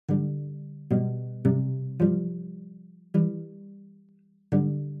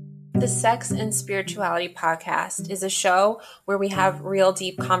The Sex and Spirituality Podcast is a show where we have real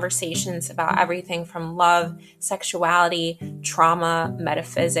deep conversations about everything from love, sexuality, trauma,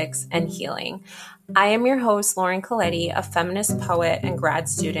 metaphysics, and healing. I am your host, Lauren Coletti, a feminist poet and grad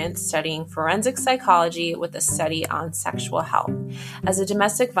student studying forensic psychology with a study on sexual health. As a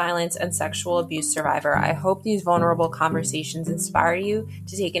domestic violence and sexual abuse survivor, I hope these vulnerable conversations inspire you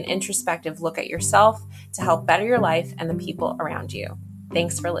to take an introspective look at yourself to help better your life and the people around you.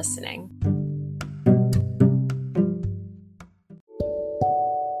 Thanks for listening.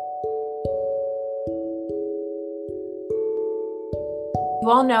 You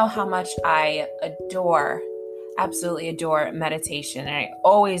all know how much I absolutely adore meditation, and I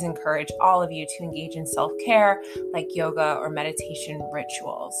always encourage all of you to engage in self-care like yoga or meditation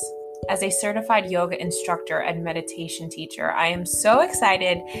rituals. As a certified yoga instructor and meditation teacher, I am so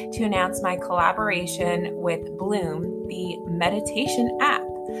excited to announce my collaboration with Bloom, the meditation app.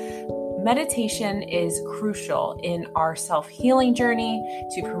 Meditation is crucial in our self-healing journey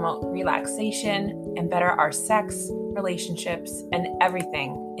to promote relaxation and better our sex, relationships, and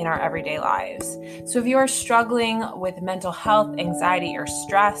everything in our everyday lives. So if you are struggling with mental health, anxiety, or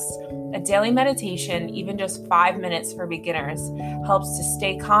stress, a daily meditation, even just 5 minutes for beginners, helps to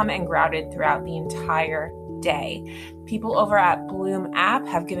stay calm and grounded throughout the entire day. People over at Bloom app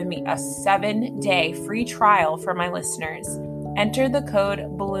have given me a 7-day free trial for my listeners. Enter the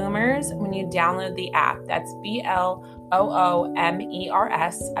code BLOOMERS when you download the app. That's BLOOMERS.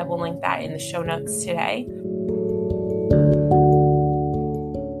 I will link that in the show notes today.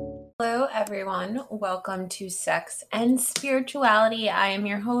 Hello, everyone. Welcome to Sex and Spirituality. I am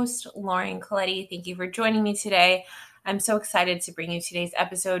your host, Lauren Coletti. Thank you for joining me today. I'm so excited to bring you today's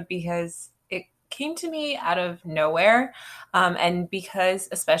episode because it came to me out of nowhere. And because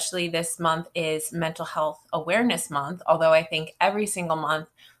especially this month is Mental Health Awareness Month, although I think every single month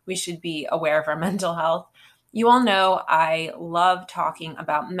we should be aware of our mental health. You all know I love talking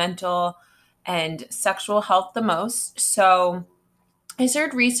about mental and sexual health the most. So I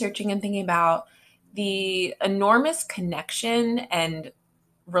started researching and thinking about the enormous connection and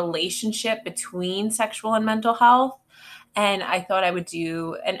relationship between sexual and mental health. And I thought I would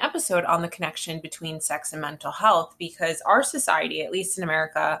do an episode on the connection between sex and mental health because our society, at least in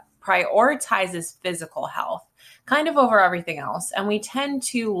America, prioritizes physical health kind of over everything else. And we tend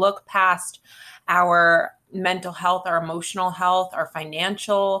to look past our mental health, our emotional health, our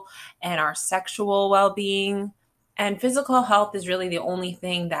financial, and our sexual well-being. And physical health is really the only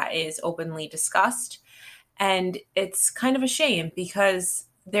thing that is openly discussed. And it's kind of a shame because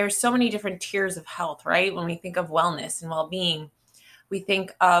there's so many different tiers of health, right? When we think of wellness and well-being, we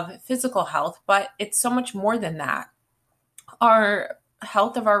think of physical health, but it's so much more than that. Our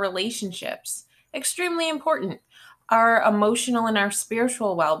health of our relationships, extremely important. Our emotional and our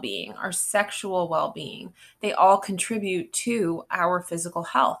spiritual well-being, our sexual well-being, they all contribute to our physical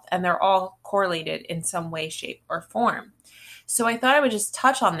health, and they're all correlated in some way, shape, or form. So I thought I would just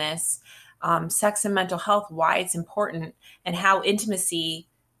touch on this, sex and mental health, why it's important, and how intimacy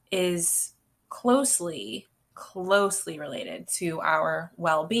is closely related to our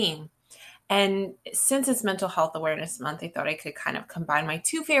well-being. And since it's Mental Health Awareness Month, I thought I could kind of combine my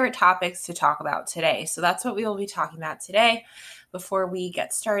two favorite topics to talk about today. So that's what we will be talking about today. Before we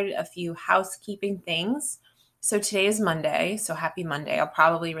get started, a few housekeeping things. So today is Monday, so happy Monday. I'll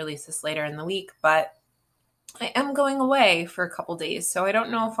probably release this later in the week, but I am going away for a couple days. So I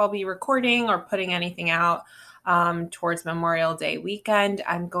don't know if I'll be recording or putting anything out towards Memorial Day weekend.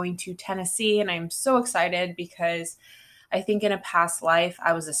 I'm going to Tennessee, and I'm so excited because I think in a past life,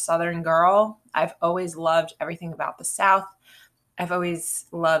 I was a Southern girl. I've always loved everything about the South. I've always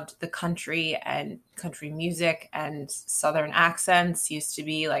loved the country and country music, and Southern accents used to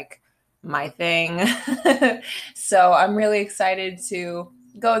be like my thing. So I'm really excited to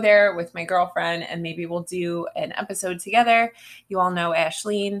go there with my girlfriend, and maybe we'll do an episode together. You all know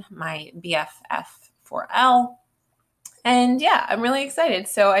Ashleen, my BFF4L. And yeah, I'm really excited.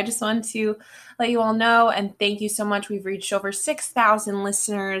 So I just wanted to let you all know, and thank you so much. We've reached over 6,000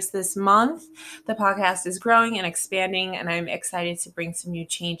 listeners this month. The podcast is growing and expanding, and I'm excited to bring some new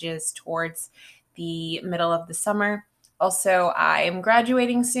changes towards the middle of the summer. Also, I am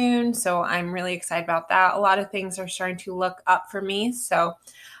graduating soon, so I'm really excited about that. A lot of things are starting to look up for me. So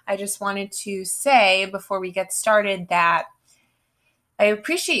I just wanted to say before we get started that I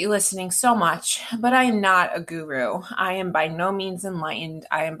appreciate you listening so much, but I am not a guru. I am by no means enlightened.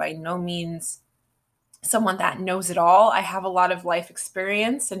 I am by no means someone that knows it all. I have a lot of life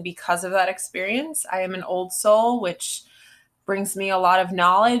experience, and because of that experience, I am an old soul, which brings me a lot of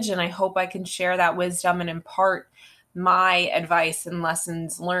knowledge, and I hope I can share that wisdom and impart my advice and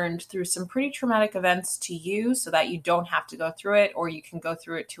lessons learned through some pretty traumatic events to you so that you don't have to go through it, or you can go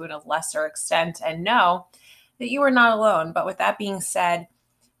through it to a lesser extent and know that you are not alone. But with that being said,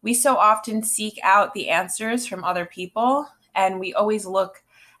 we so often seek out the answers from other people, and we always look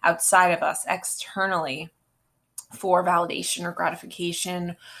outside of us externally for validation or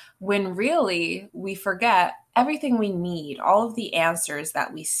gratification, when really we forget everything we need. All of the answers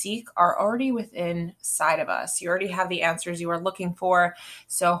that we seek are already within inside of us. You already have the answers you are looking for.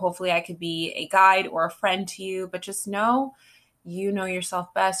 So hopefully I could be a guide or a friend to you, but just know you know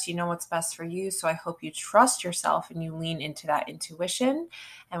yourself best. You know what's best for you. So I hope you trust yourself and you lean into that intuition.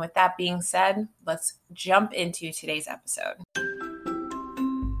 And with that being said, let's jump into today's episode.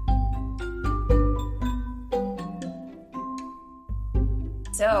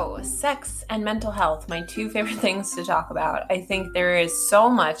 So, sex and mental health, my two favorite things to talk about. I think there is so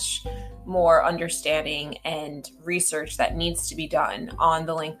much more understanding and research that needs to be done on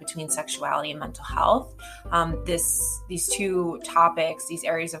the link between sexuality and mental health. These two topics, these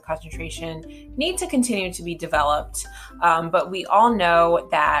areas of concentration, need to continue to be developed. But we all know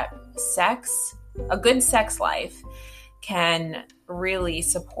that a good sex life, can really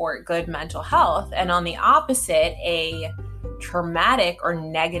support good mental health. And on the opposite, a traumatic or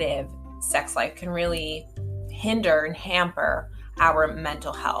negative sex life can really hinder and hamper our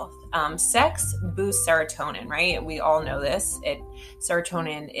mental health. Sex boosts serotonin, right? We all know this.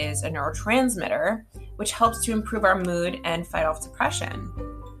 Serotonin is a neurotransmitter, which helps to improve our mood and fight off depression.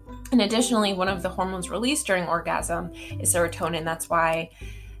 And additionally, one of the hormones released during orgasm is serotonin. That's why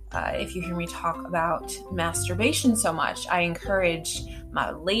if you hear me talk about masturbation so much, I encourage my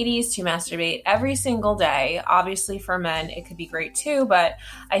ladies to masturbate every single day. Obviously, for men, it could be great too, but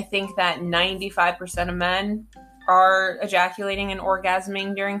I think that 95% of men are ejaculating and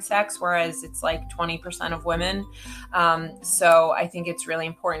orgasming during sex, whereas it's like 20% of women. So I think it's really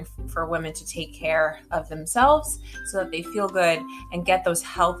important for women to take care of themselves so that they feel good and get those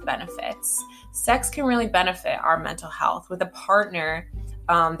health benefits. Sex can really benefit our mental health with a partner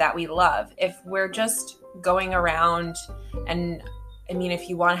that we love. If we're just going around, and I mean, if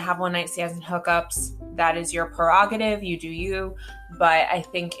you want to have one night stands and hookups, that is your prerogative, you do you, but I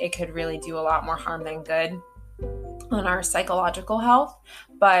think it could really do a lot more harm than good on our psychological health.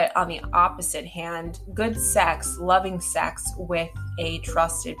 But on the opposite hand, good sex, loving sex with a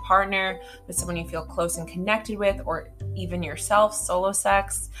trusted partner, with someone you feel close and connected with, or even yourself, solo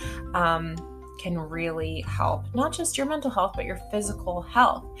sex, can really help not just your mental health, but your physical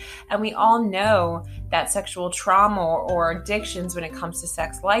health. And we all know that sexual trauma or addictions when it comes to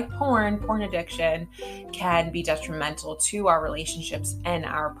sex, like porn addiction, can be detrimental to our relationships and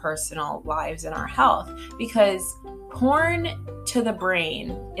our personal lives and our health, because porn to the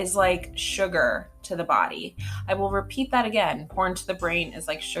brain is like sugar to the body. I will repeat that again. Porn to the brain is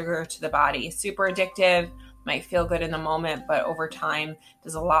like sugar to the body. Super addictive, might feel good in the moment, but over time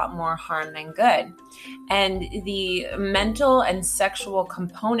does a lot more harm than good. And the mental and sexual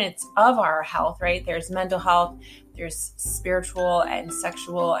components of our health, right? There's mental health, there's spiritual and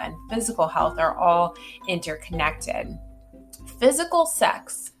sexual and physical health, are all interconnected. Physical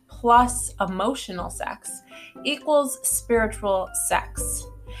sex plus emotional sex equals spiritual sex.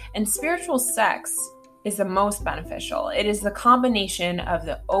 And spiritual sex is the most beneficial. It is the combination of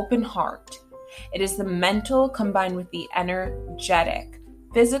the open heart. It is the mental combined with the energetic.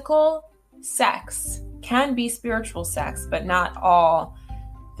 Physical sex can be spiritual sex, but not all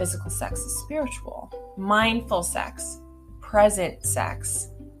physical sex is spiritual. Mindful sex, present sex,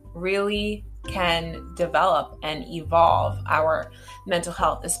 really can develop and evolve our mental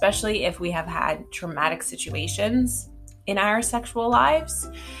health, especially if we have had traumatic situations in our sexual lives.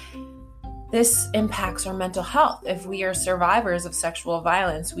 This impacts our mental health. If we are survivors of sexual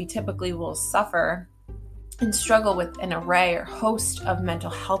violence, we typically will suffer and struggle with an array or host of mental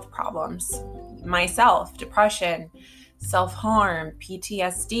health problems. Myself, depression, self-harm,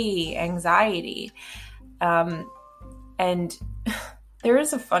 PTSD, anxiety. And there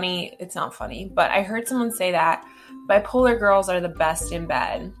is it's not funny, but I heard someone say that bipolar girls are the best in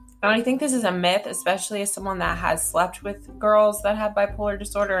bed. And I think this is a myth, especially as someone that has slept with girls that have bipolar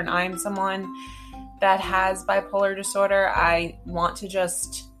disorder, and I'm someone that has bipolar disorder. I want to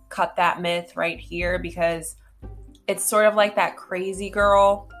just cut that myth right here, because it's sort of like that crazy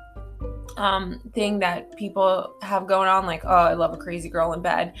girl thing that people have going on, like, oh, I love a crazy girl in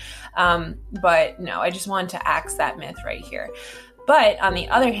bed. But no, I just wanted to axe that myth right here. But on the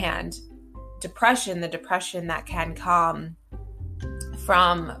other hand, the depression that can come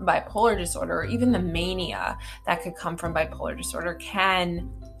from bipolar disorder, or even the mania that could come from bipolar disorder, can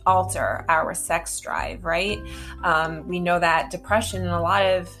alter our sex drive, right? We know that depression and a lot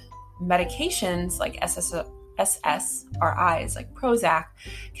of medications like SSRIs, like Prozac,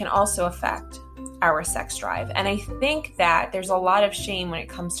 can also affect our sex drive. And I think that there's a lot of shame when it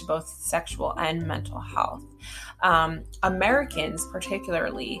comes to both sexual and mental health. Americans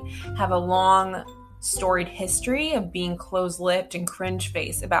particularly have a long storied history of being closed-lipped and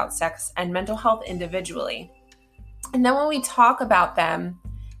cringe-faced about sex and mental health individually. And then when we talk about them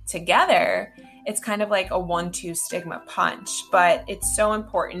together, it's kind of like a 1-2 stigma punch, but it's so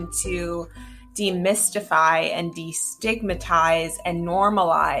important to demystify and destigmatize and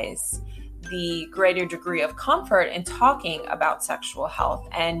normalize the greater degree of comfort in talking about sexual health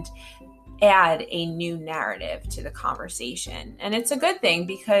and add a new narrative to the conversation. And it's a good thing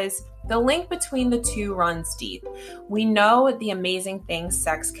because the link between the two runs deep. We know the amazing things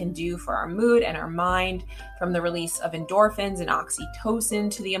sex can do for our mood and our mind, from the release of endorphins and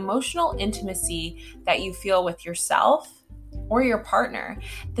oxytocin to the emotional intimacy that you feel with yourself or your partner.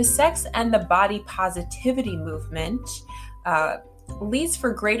 The sex and the body positivity movement leads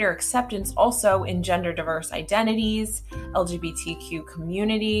for greater acceptance also in gender diverse identities, LGBTQ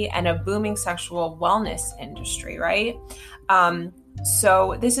community, and a booming sexual wellness industry, right?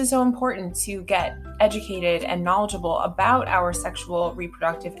 So this is so important to get educated and knowledgeable about our sexual,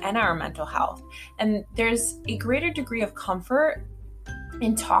 reproductive, and our mental health. And there's a greater degree of comfort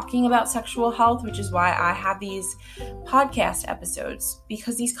in talking about sexual health, which is why I have these podcast episodes,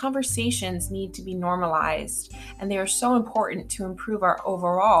 because these conversations need to be normalized and they are so important to improve our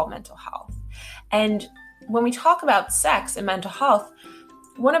overall mental health. And when we talk about sex and mental health,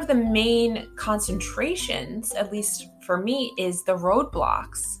 one of the main concentrations, at least for me, is the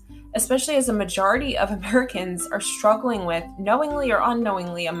roadblocks, especially as a majority of Americans are struggling with, knowingly or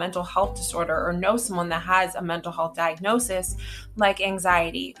unknowingly, a mental health disorder or know someone that has a mental health diagnosis like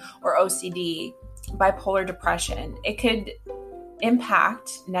anxiety or OCD, bipolar depression. It could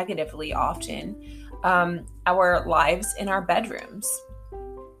impact negatively often our lives in our bedrooms.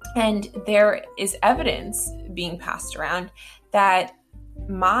 And there is evidence being passed around that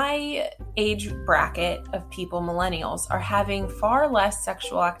my age bracket of people, millennials, are having far less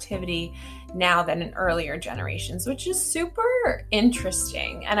sexual activity now than in earlier generations, which is super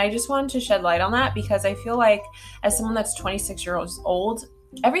interesting. And I just wanted to shed light on that because I feel like as someone that's 26 years old,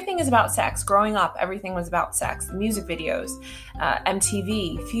 everything is about sex. Growing up, everything was about sex. Music videos,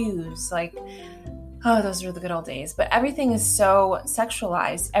 MTV, Fuse, oh, those were the good old days. But everything is so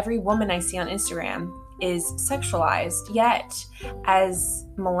sexualized. Every woman I see on Instagram is sexualized, yet as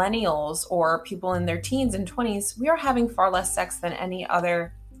millennials or people in their teens and 20s, we are having far less sex than any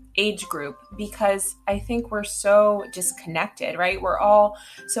other age group because I think we're so disconnected, right? We're all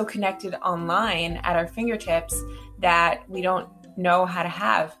so connected online at our fingertips that we don't know how to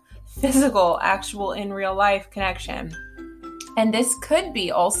have physical, actual, in real life connection. And this could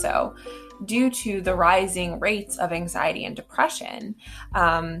be also due to the rising rates of anxiety and depression,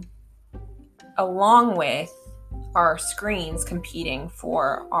 along with our screens competing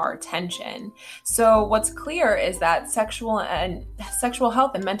for our attention. So what's clear is that sexual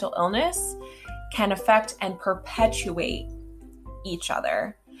health and mental illness can affect and perpetuate each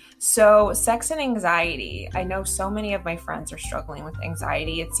other. So sex and anxiety, I know so many of my friends are struggling with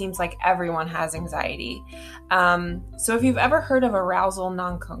anxiety. It seems like everyone has anxiety. So if you've ever heard of arousal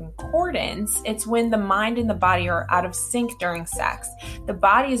non-concordance, it's when the mind and the body are out of sync during sex. The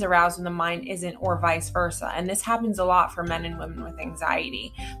body is aroused when the mind isn't, or vice versa. And this happens a lot for men and women with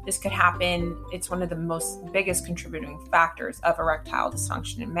anxiety. This could happen, it's one of the biggest contributing factors of erectile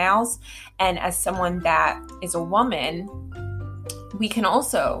dysfunction in males. And as someone that is a woman, we can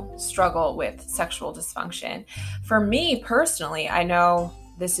also struggle with sexual dysfunction. For me personally, I know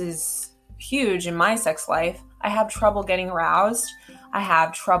this is huge in my sex life. I have trouble getting aroused. I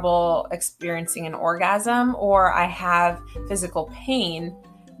have trouble experiencing an orgasm, or I have physical pain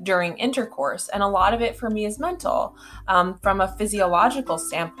during intercourse. And a lot of it for me is mental. From a physiological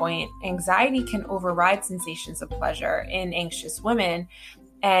standpoint, anxiety can override sensations of pleasure in anxious women.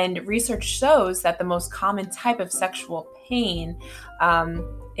 And research shows that the most common type of sexual pain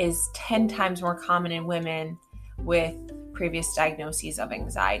is 10 times more common in women with previous diagnoses of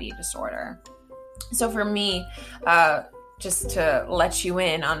anxiety disorder. So for me, just to let you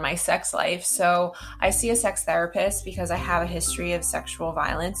in on my sex life, so I see a sex therapist because I have a history of sexual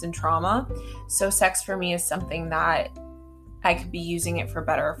violence and trauma. So sex for me is something that I could be using it for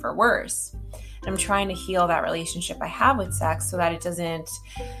better or for worse. I'm trying to heal that relationship I have with sex so that it doesn't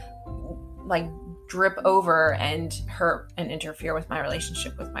drip over and hurt and interfere with my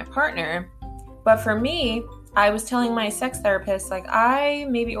relationship with my partner. But for me, I was telling my sex therapist, like, I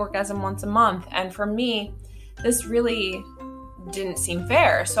maybe orgasm once a month. And for me, this really didn't seem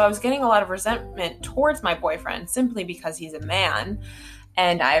fair. So I was getting a lot of resentment towards my boyfriend simply because he's a man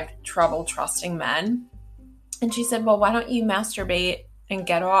and I have trouble trusting men. And she said, well, why don't you masturbate and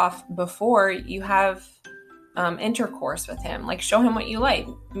get off before you have intercourse with him? Like, show him what you like,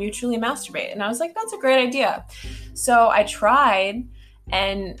 mutually masturbate. And I was like, that's a great idea. So I tried,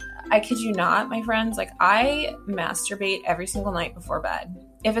 and I kid you not, my friends, like, I masturbate every single night before bed.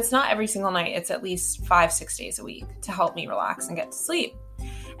 If it's not every single night, it's at least 5-6 days a week to help me relax and get to sleep.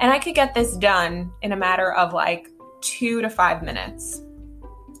 And I could get this done in a matter of like 2 to 5 minutes.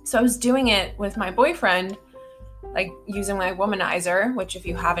 So I was doing it with my boyfriend, like using my womanizer, which if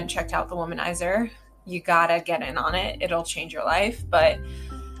you haven't checked out the womanizer, you gotta get in on it. It'll change your life. But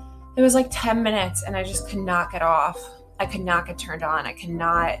it was like 10 minutes and I just could not get off. I could not get turned on. I could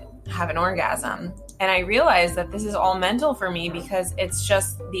not have an orgasm. And I realized that this is all mental for me because it's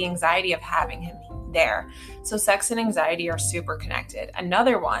just the anxiety of having him there. So sex and anxiety are super connected.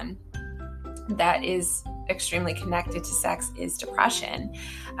 Another one that is extremely connected to sex is depression.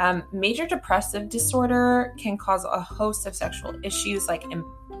 Major depressive disorder can cause a host of sexual issues like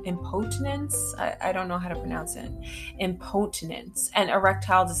impotence, I don't know how to pronounce it, impotence, and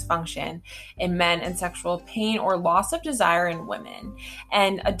erectile dysfunction in men, and sexual pain or loss of desire in women.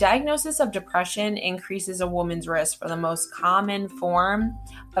 And a diagnosis of depression increases a woman's risk for the most common form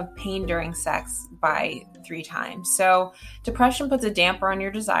of pain during sex by 3 times. So depression puts a damper on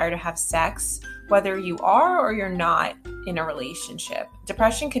your desire to have sex, whether you are or you're not in a relationship.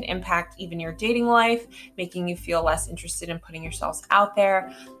 Depression can impact even your dating life, making you feel less interested in putting yourselves out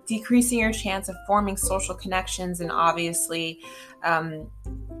there, decreasing your chance of forming social connections, and obviously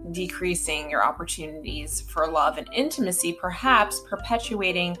decreasing your opportunities for love and intimacy, perhaps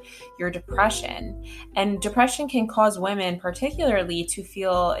perpetuating your depression. And depression can cause women particularly to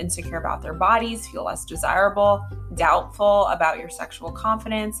feel insecure about their bodies, feel less desirable, doubtful about your sexual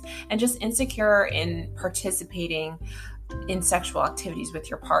confidence, and just insecure in participating in sexual activities with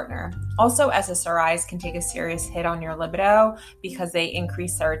your partner. Also, SSRIs can take a serious hit on your libido because they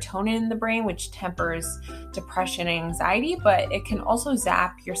increase serotonin in the brain, which tempers depression and anxiety, but it can also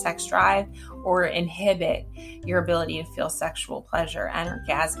zap your sex drive or inhibit your ability to feel sexual pleasure and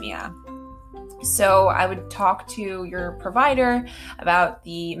orgasmia. So I would talk to your provider about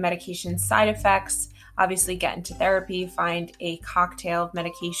the medication side effects. Obviously, get into therapy, find a cocktail of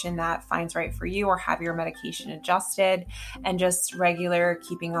medication that finds right for you, or have your medication adjusted. And just regular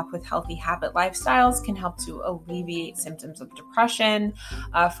keeping up with healthy habit lifestyles can help to alleviate symptoms of depression.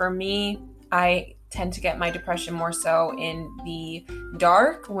 For me, I tend to get my depression more so in the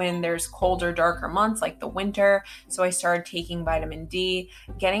dark when there's colder, darker months like the winter. So I started taking vitamin D.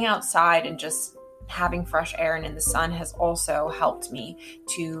 Getting outside and just having fresh air and in the sun has also helped me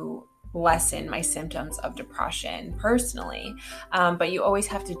to lessen my symptoms of depression personally. But you always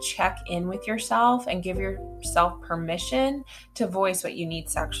have to check in with yourself and give yourself permission to voice what you need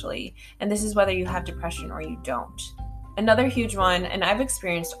sexually. And this is whether you have depression or you don't. Another huge one, and I've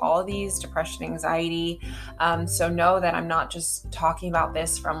experienced all of these, depression, anxiety. So know that I'm not just talking about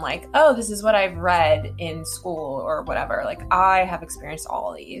this from like, oh, this is what I've read in school or whatever. Like, I have experienced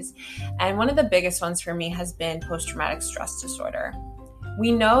all of these. And one of the biggest ones for me has been post-traumatic stress disorder.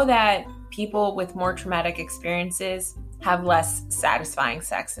 We know that people with more traumatic experiences have less satisfying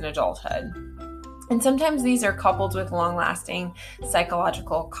sex in adulthood. And sometimes these are coupled with long-lasting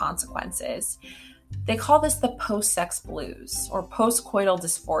psychological consequences. They call this the post-sex blues or post-coital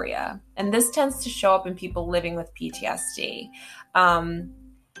dysphoria. And this tends to show up in people living with PTSD.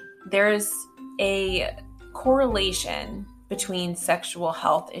 There's a correlation between sexual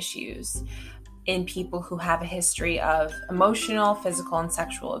health issues in people who have a history of emotional, physical, and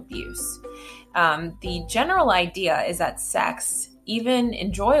sexual abuse. The general idea is that sex, even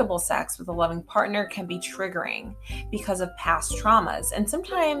enjoyable sex with a loving partner, can be triggering because of past traumas. And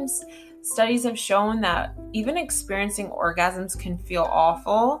sometimes studies have shown that even experiencing orgasms can feel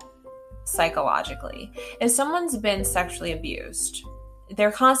awful psychologically. If someone's been sexually abused,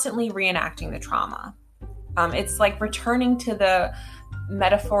 they're constantly reenacting the trauma. It's like returning to the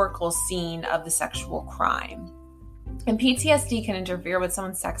metaphorical scene of the sexual crime. And PTSD can interfere with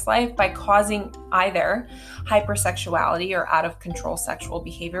someone's sex life by causing either hypersexuality or out of control sexual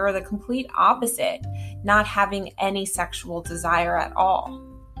behavior, or the complete opposite, not having any sexual desire at all.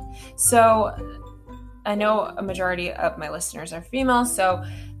 So I know a majority of my listeners are female, so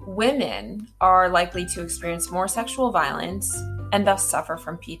women are likely to experience more sexual violence and thus suffer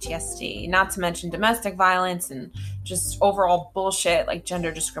from PTSD, not to mention domestic violence and just overall bullshit like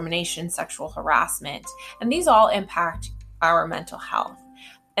gender discrimination, sexual harassment. And these all impact our mental health.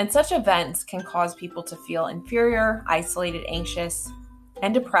 And such events can cause people to feel inferior, isolated, anxious,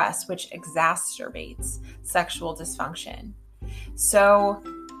 and depressed, which exacerbates sexual dysfunction. So,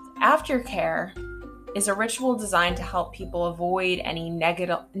 aftercare is a ritual designed to help people avoid any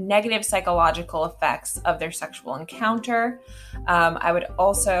negative psychological effects of their sexual encounter. I would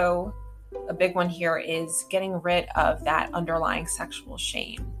also, a big one here is getting rid of that underlying sexual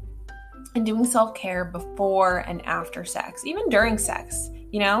shame and doing self-care before and after sex, even during sex.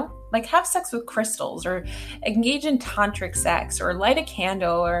 Like have sex with crystals, or engage in tantric sex, or light a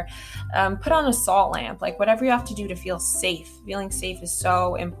candle, or put on a salt lamp, like whatever you have to do to feel safe. Feeling safe is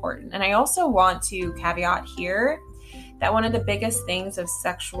so important. And I also want to caveat here that one of the biggest things of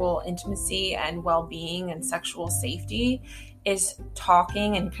sexual intimacy and well-being and sexual safety is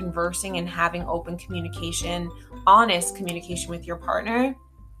talking and conversing and having open communication, honest communication with your partner.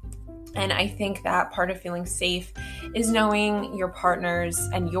 And I think that part of feeling safe is knowing your partner's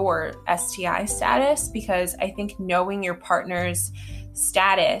and your STI status, because I think knowing your partner's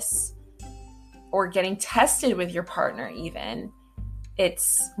status or getting tested with your partner even,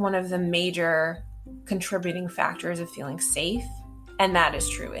 it's one of the major contributing factors of feeling safe. And that is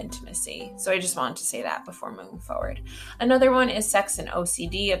true intimacy. So I just wanted to say that before moving forward. Another one is sex and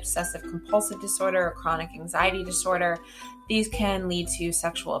OCD, obsessive compulsive disorder, or chronic anxiety disorder. These can lead to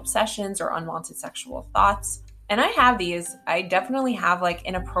sexual obsessions or unwanted sexual thoughts. And I have these. I definitely have like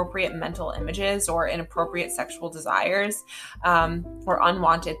inappropriate mental images or inappropriate sexual desires or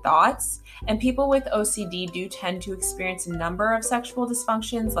unwanted thoughts. And people with OCD do tend to experience a number of sexual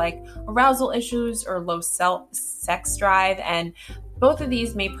dysfunctions like arousal issues or low sex drive. And both of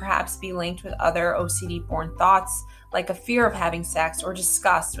these may perhaps be linked with other OCD-born thoughts, like a fear of having sex or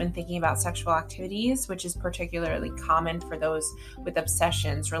disgust when thinking about sexual activities, which is particularly common for those with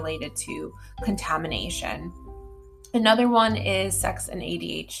obsessions related to contamination. Another one is sex and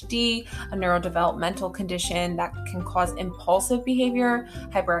ADHD, a neurodevelopmental condition that can cause impulsive behavior,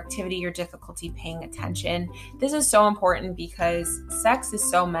 hyperactivity, or difficulty paying attention. This is so important because sex is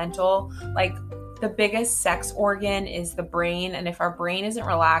so mental. Like, the biggest sex organ is the brain. And if our brain isn't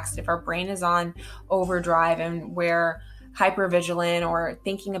relaxed, if our brain is on overdrive and we're hypervigilant or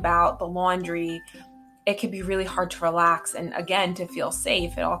thinking about the laundry, it can be really hard to relax. And again, to feel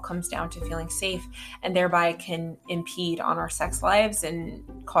safe, it all comes down to feeling safe, and thereby can impede on our sex lives and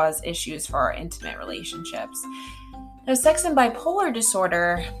cause issues for our intimate relationships. Now, sex and bipolar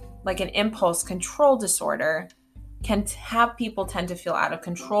disorder, like an impulse control disorder, can have people tend to feel out of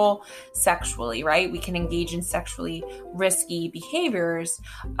control sexually, right? We can engage in sexually risky behaviors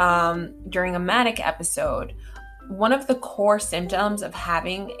during a manic episode. One of the core symptoms of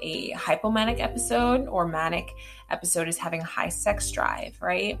having a hypomanic episode or manic episode is having a high sex drive,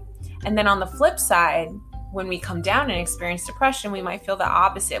 right? And then on the flip side, when we come down and experience depression, we might feel the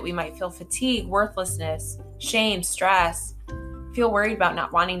opposite. We might feel fatigue, worthlessness, shame, stress, feel worried about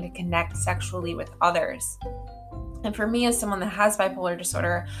not wanting to connect sexually with others. And for me, as someone that has bipolar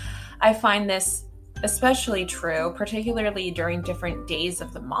disorder, I find this especially true, particularly during different days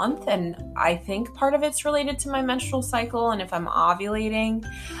of the month. And I think part of it's related to my menstrual cycle and if I'm ovulating,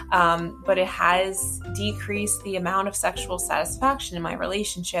 but it has decreased the amount of sexual satisfaction in my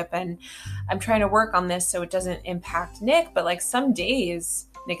relationship. And I'm trying to work on this so it doesn't impact Nick, but like some days,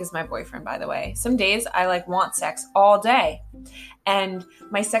 Nick is my boyfriend, by the way, some days I like want sex all day. And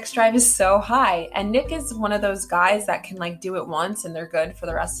my sex drive is so high. And Nick is one of those guys that can like do it once and they're good for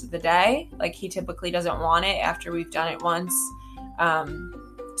the rest of the day. Like he typically doesn't want it after we've done it once.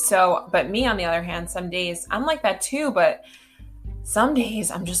 But me on the other hand, some days I'm like that too, but some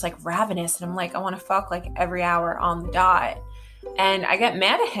days I'm just like ravenous and I'm like, I want to fuck like every hour on the dot. And I get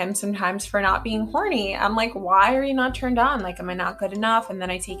mad at him sometimes for not being horny. I'm like, why are you not turned on? Like, am I not good enough? And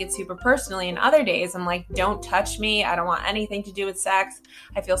then I take it super personally. And other days I'm like, don't touch me. I don't want anything to do with sex.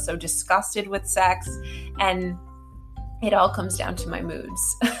 I feel so disgusted with sex. And it all comes down to my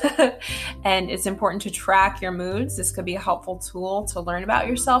moods. And it's important to track your moods. This could be a helpful tool to learn about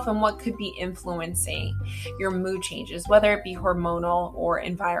yourself and what could be influencing your mood changes, whether it be hormonal or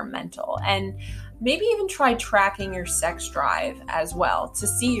environmental. And maybe even try tracking your sex drive as well to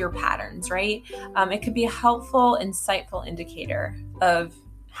see your patterns, right? It could be a helpful, insightful indicator of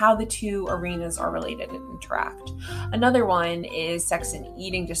how the two arenas are related and interact. Another one is sex and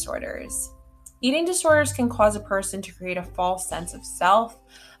eating disorders. Eating disorders can cause a person to create a false sense of self,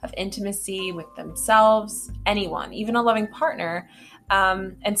 of intimacy with themselves, anyone, even a loving partner,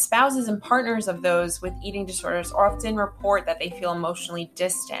 And spouses and partners of those with eating disorders often report that they feel emotionally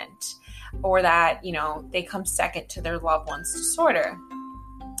distant, or that, they come second to their loved one's disorder.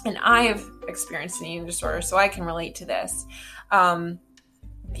 And I've experienced an eating disorder, so I can relate to this.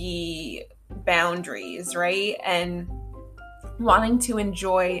 The boundaries, right? And wanting to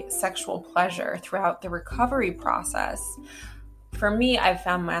enjoy sexual pleasure throughout the recovery process. For me, I've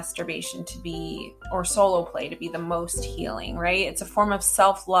found masturbation to be, or solo play to be, the most healing, right? It's a form of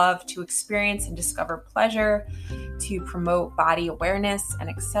self-love to experience and discover pleasure, to promote body awareness and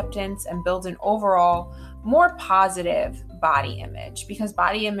acceptance, and build an overall more positive body image, because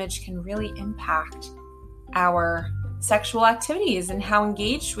body image can really impact our sexual activities and how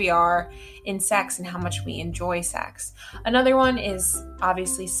engaged we are in sex and how much we enjoy sex. Another one is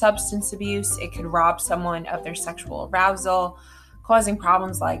obviously substance abuse. It could rob someone of their sexual arousal, causing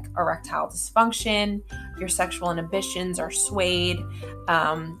problems like erectile dysfunction. Your sexual inhibitions are swayed.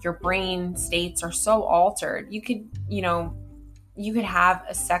 Your brain states are so altered. You could have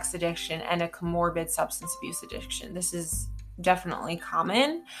a sex addiction and a comorbid substance abuse addiction. This is definitely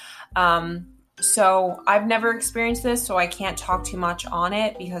common. So I've never experienced this, so I can't talk too much on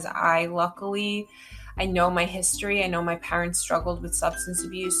it, because I know my history. I know my parents struggled with substance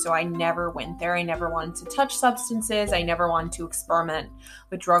abuse, so I never went there. I never wanted to touch substances. I never wanted to experiment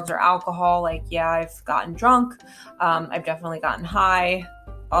with drugs or alcohol. I've gotten drunk. I've definitely gotten high,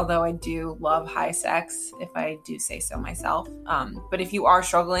 although I do love high sex, if I do say so myself. But if you are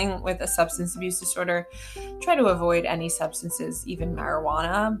struggling with a substance abuse disorder, try to avoid any substances, even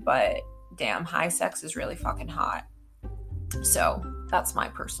marijuana. But damn, high sex is really fucking hot. So that's my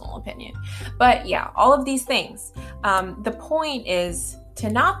personal opinion. But yeah, all of these things. The point is to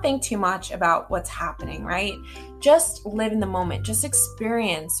not think too much about what's happening, right? Just live in the moment. Just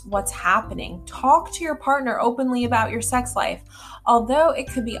experience what's happening. Talk to your partner openly about your sex life. Although it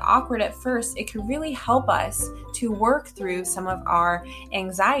could be awkward at first, it could really help us to work through some of our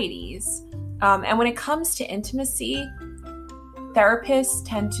anxieties. And when it comes to intimacy, therapists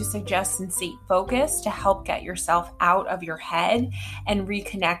tend to suggest sensate focus to help get yourself out of your head and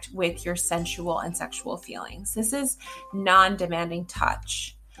reconnect with your sensual and sexual feelings. This is non-demanding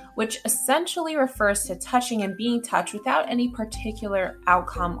touch, which essentially refers to touching and being touched without any particular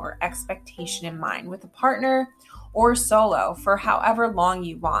outcome or expectation in mind, with a partner or solo for however long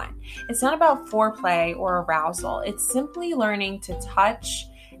you want. It's not about foreplay or arousal. It's simply learning to touch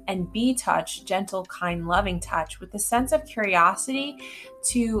and be touched, gentle, kind, loving touch, with a sense of curiosity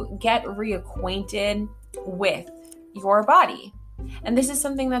to get reacquainted with your body. And this is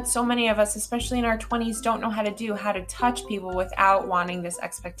something that so many of us, especially in our 20s, don't know how to do, how to touch people without wanting this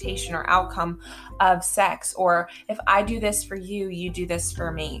expectation or outcome of sex. Or if I do this for you, you do this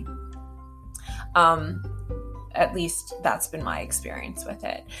for me. At least that's been my experience with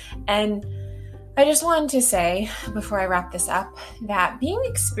it. And I just wanted to say, before I wrap this up, that being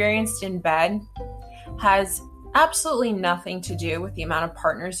experienced in bed has absolutely nothing to do with the amount of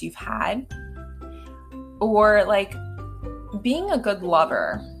partners you've had, or being a good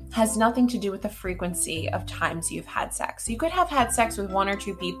lover has nothing to do with the frequency of times you've had sex. You could have had sex with one or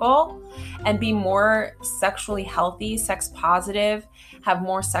two people and be more sexually healthy, sex positive, have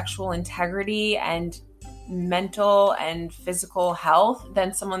more sexual integrity and mental and physical health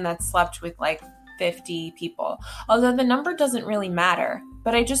than someone that slept with 50 people. Although the number doesn't really matter,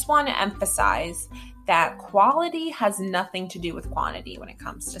 but I just want to emphasize that quality has nothing to do with quantity when it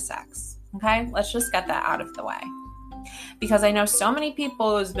comes to sex. Okay? Let's just get that out of the way. Because I know so many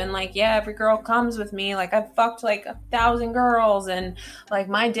people who's been yeah, every girl comes with me. I've fucked 1,000 girls and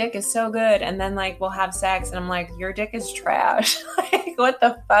my dick is so good. And then we'll have sex and I'm your dick is trash. What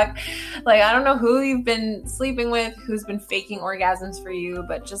the fuck? I don't know who you've been sleeping with, who's been faking orgasms for you,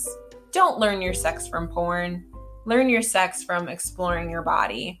 but just don't learn your sex from porn. Learn your sex from exploring your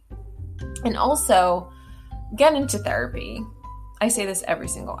body. And also get into therapy. I say this every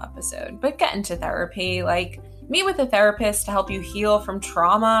single episode, but get into therapy. Meet with a therapist to help you heal from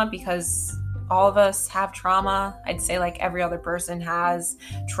trauma, because all of us have trauma. I'd say every other person has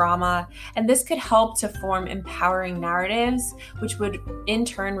trauma. And this could help to form empowering narratives, which would in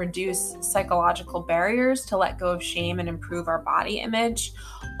turn reduce psychological barriers to let go of shame and improve our body image.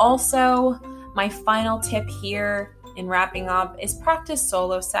 Also, my final tip here in wrapping up is practice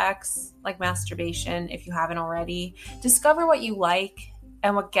solo sex, like masturbation, if you haven't already. Discover what you like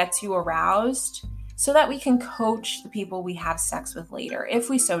and what gets you aroused, so that we can coach the people we have sex with later, if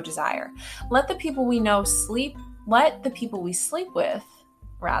we so desire. Let the people we sleep with,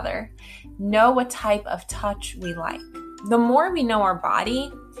 know what type of touch we like. The more we know our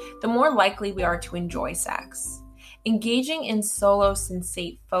body, the more likely we are to enjoy sex. Engaging in solo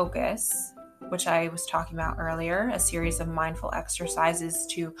sensate focus, which I was talking about earlier, a series of mindful exercises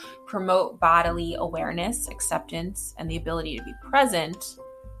to promote bodily awareness, acceptance, and the ability to be present,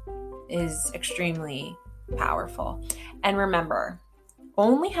 is extremely powerful. And remember,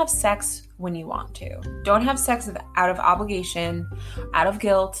 only have sex when you want to. Don't have sex out of obligation, out of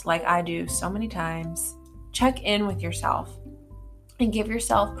guilt, like I do so many times. Check in with yourself and give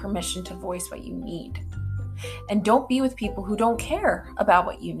yourself permission to voice what you need. And don't be with people who don't care about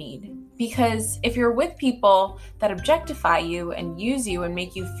what you need. Because if you're with people that objectify you and use you and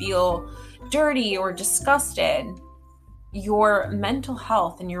make you feel dirty or disgusted, your mental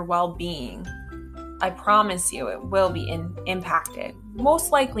health and your well-being, I promise you, it will be impacted,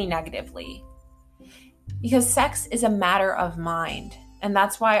 most likely negatively. Because sex is a matter of mind. And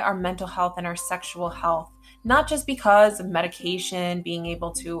that's why our mental health and our sexual health, not just because of medication being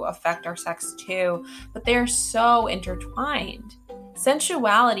able to affect our sex too, but they're so intertwined.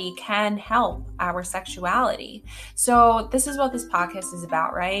 Sensuality can help our sexuality. So this is what this podcast is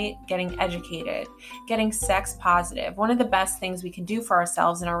about, right? Getting educated, getting sex positive. One of the best things we can do for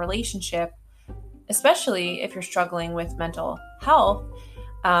ourselves in our relationship, especially if you're struggling with mental health,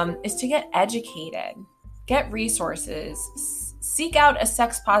 is to get educated, get resources, seek out a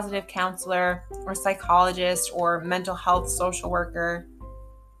sex positive counselor or psychologist or mental health social worker.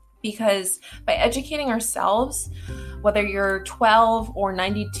 Because by educating ourselves, whether you're 12 or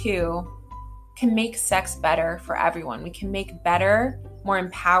 92, can make sex better for everyone. We can make better, more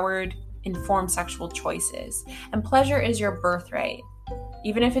empowered, informed sexual choices. And pleasure is your birthright.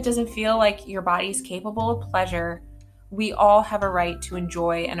 Even if it doesn't feel like your body's capable of pleasure, we all have a right to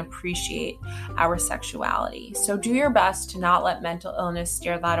enjoy and appreciate our sexuality. So do your best to not let mental illness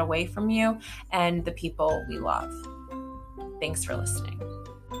steer that away from you and the people we love. Thanks for listening.